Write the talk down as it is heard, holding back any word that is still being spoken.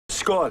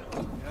Skål.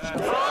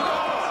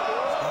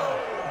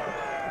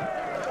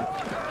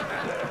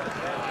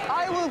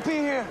 I will be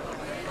here,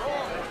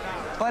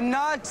 but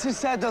not to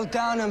settle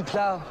down and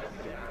plow.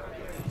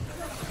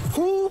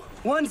 Who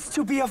wants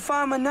to be a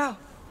farmer now?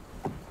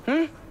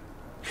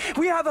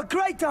 We have a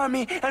great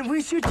army, and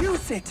we should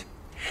use it.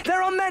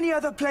 There are many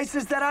other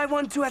places that I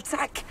want to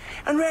attack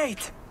and raid.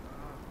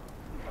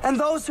 And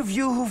those of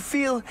you who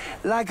feel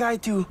like I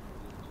do,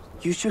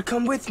 you should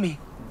come with me.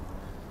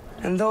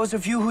 And those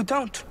of you who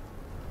don't,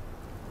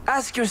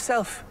 ask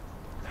yourself,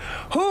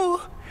 who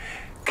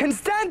can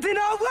stand in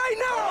our way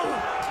now?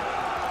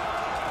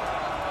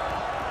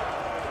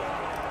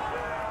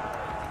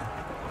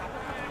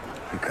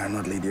 You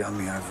cannot lead the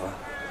army, Ivar.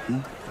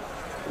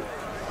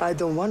 I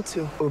don't want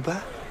to,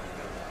 Uba.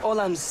 All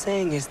I'm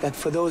saying is that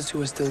for those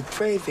who are still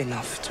brave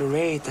enough to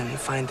raid and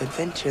find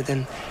adventure,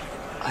 then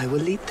I will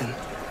lead them.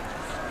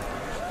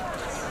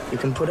 You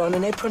can put on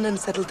an apron and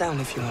settle down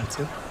if you want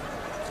to.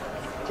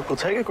 It will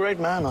take a great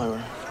man,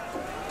 Ivar.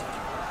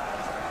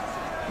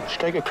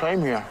 Stake a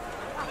claim here.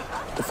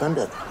 Defend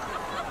it.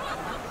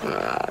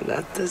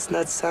 That does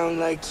not sound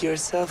like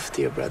yourself,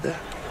 dear brother.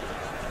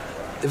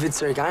 The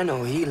Vikinger I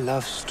know, he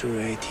loves to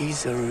raid.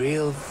 He's a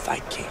real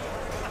Viking.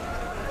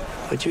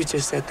 What you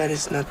just said, that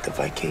is not the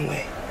Viking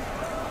way.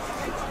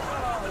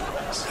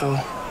 So,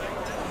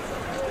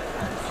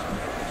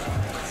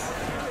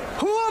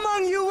 who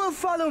among you will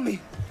follow me?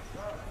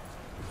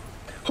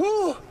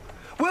 Who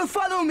will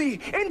follow me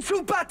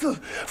into battle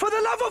for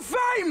the love of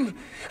fame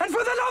and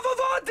for the love of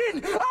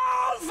Odin?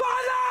 All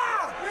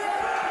follow!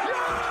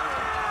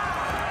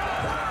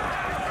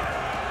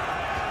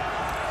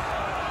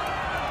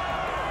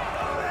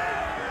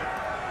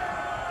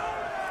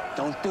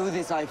 Don't do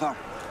this, Ivar.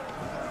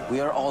 We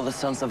are all the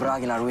sons of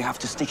Ragnar. We have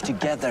to stick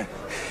together.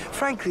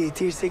 Frankly,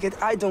 dear Sigurd,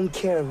 I don't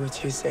care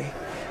what you say.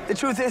 The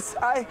truth is,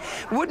 I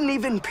wouldn't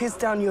even piss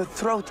down your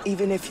throat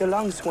even if your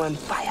lungs were on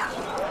fire.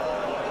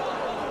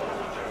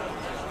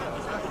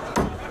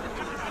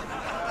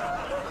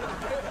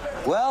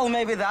 Well,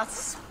 maybe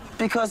that's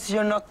because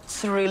you're not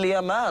really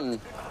a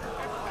man.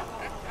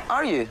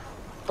 Are you,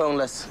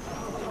 Boneless?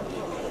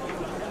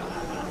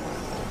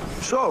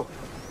 So,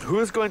 who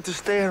is going to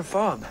stay and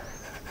farm?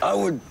 I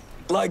would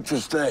like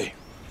to stay.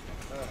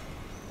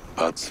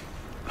 But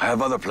I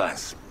have other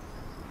plans.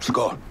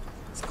 Skål.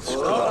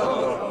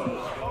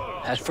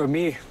 As for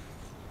me,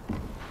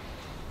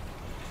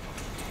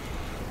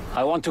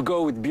 I want to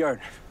go with Björn.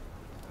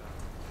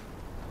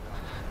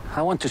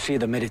 I want to see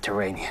the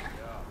Mediterranean.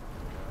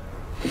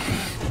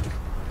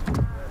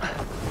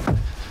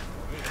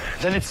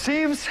 Then it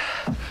seems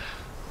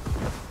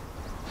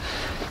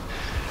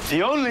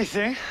the only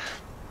thing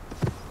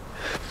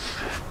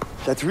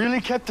that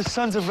really kept the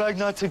sons of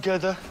Ragnar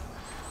together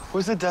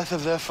was the death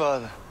of their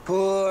father.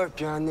 Poor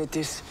Björn, it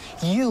is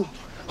you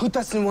who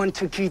doesn't want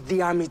to keep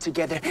the army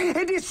together.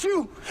 It is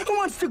you who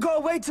wants to go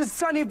away to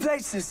sunny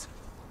places.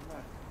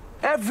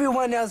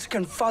 Everyone else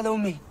can follow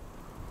me.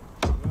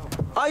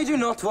 I do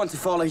not want to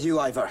follow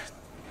you, Ivar.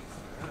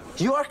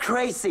 You are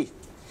crazy.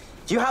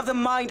 You have the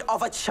mind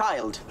of a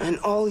child. And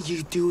all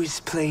you do is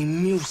play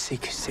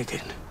music,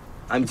 Sigurd.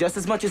 I'm just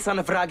as much a son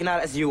of Ragnar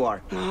as you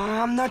are.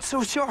 I'm not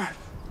so sure.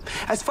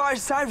 As far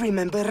as I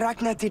remember,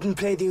 Ragnar didn't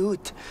play the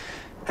oud.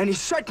 And he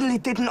certainly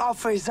didn't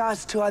offer his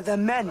ass to other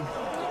men.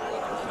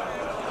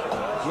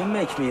 You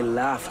make me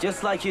laugh,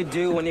 just like you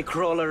do when you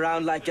crawl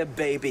around like a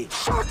baby.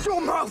 Shut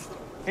your mouth!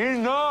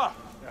 Enough!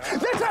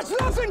 This has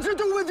nothing to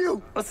do with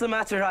you! What's the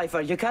matter,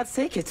 Ivar? You can't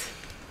take it.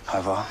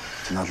 Ivar,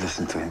 do not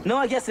listen to him. No,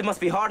 I guess it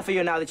must be hard for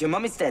you now that your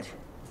mom is dead.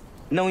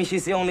 Knowing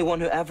she's the only one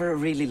who ever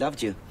really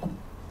loved you.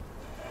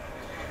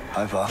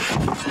 Ivar.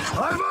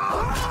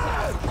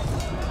 Ivar!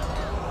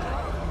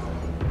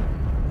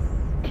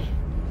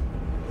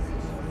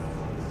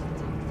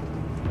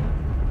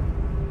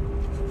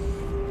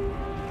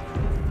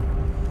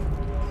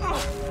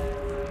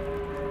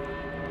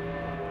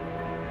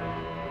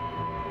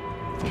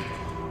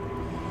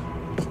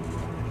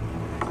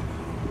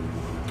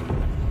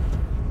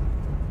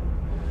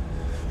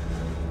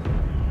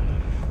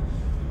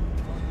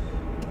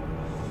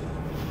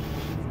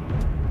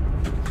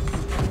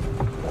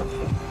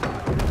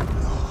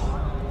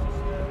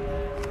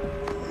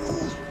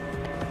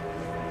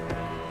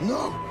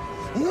 No!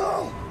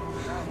 No!